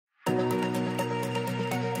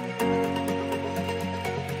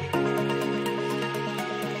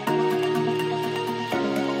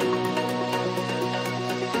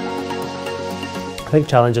think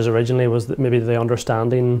challenges originally was that maybe the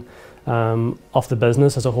understanding of the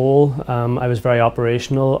business as a whole. I was very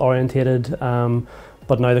operational orientated,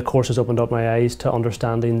 but now the course has opened up my eyes to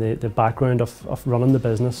understanding the background of running the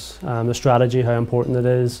business, the strategy, how important it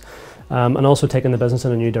is, and also taking the business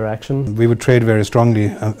in a new direction. We would trade very strongly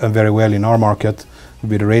and very well in our market. We'd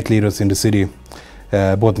be the rate leaders in the city,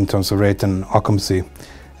 both in terms of rate and occupancy.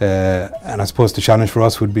 And I suppose the challenge for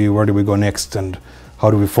us would be, where do we go next, and how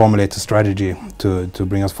do we formulate a strategy to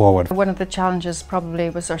bring us forward? One of the challenges probably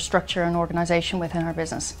was our structure and organisation within our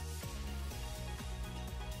business.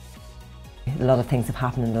 A lot of things have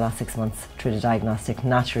happened in the last 6 months through the diagnostic.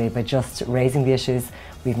 Naturally, by just raising the issues,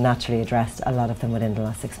 we've naturally addressed a lot of them within the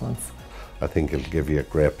last 6 months. I think it'll give you a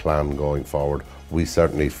great plan going forward. We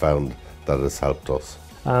certainly found that it's helped us.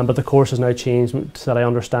 But the course has now changed so that I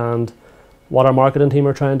understand what our marketing team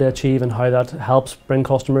are trying to achieve and how that helps bring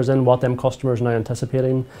customers in, what them customers are now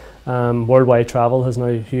anticipating. Worldwide travel is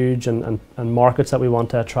now huge, and markets that we want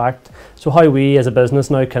to attract. So how we as a business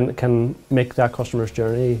now can make that customer's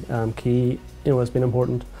journey key, has been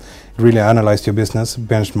important. Really analysed your business,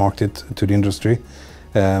 benchmarked it to the industry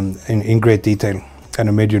in great detail, and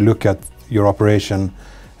it made you look at your operation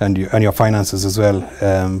and your finances as well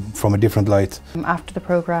from a different light. After the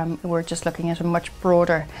programme, we're just looking at a much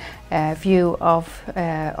broader view of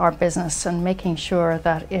our business and making sure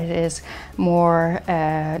that it is more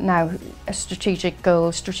now a strategic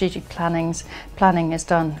goal, strategic planning is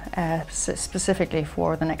done specifically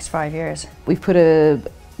for the next 5 years. We've put a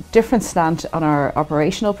different slant on our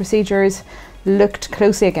operational procedures, looked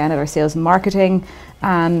closely again at our sales and marketing,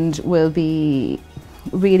 and will be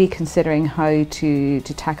really considering how to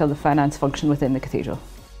tackle the finance function within the cathedral.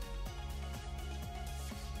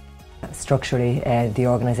 Structurally, the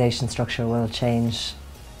organisation structure will change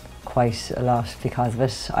quite a lot because of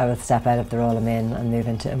it. I will step out of the role I'm in and move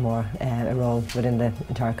into a role within the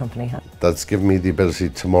entire company. That's given me the ability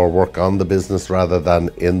to more work on the business rather than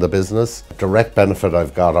in the business. Direct benefit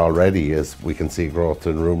I've got already is we can see growth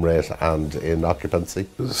in room rate and in occupancy.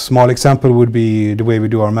 A small example would be the way we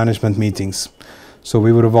do our management meetings. So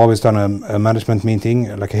we would have always done a management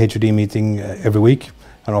meeting, like a HOD meeting every week,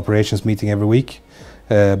 an operations meeting every week.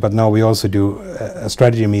 But now we also do a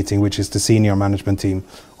strategy meeting, which is the senior management team,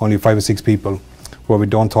 only 5 or 6 people, where we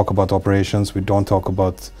don't talk about operations, we don't talk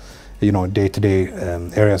about day-to-day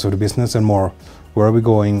areas of the business, and more where are we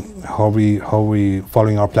going, how are we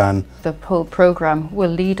following our plan. The whole programme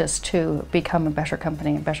will lead us to become a better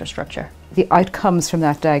company, a better structure. The outcomes from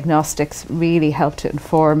that diagnostics really help to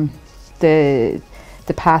inform the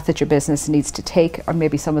path that your business needs to take, or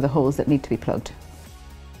maybe some of the holes that need to be plugged.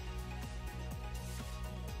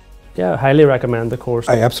 Yeah, I highly recommend the course.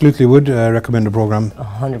 I absolutely would recommend the programme.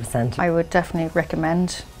 100%. I would definitely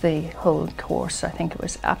recommend the whole course. I think it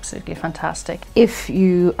was absolutely fantastic. If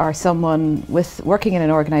you are someone working in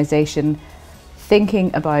an organisation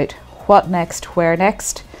thinking about what next, where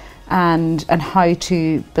next, and how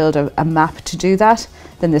to build a map to do that,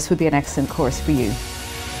 then this would be an excellent course for you.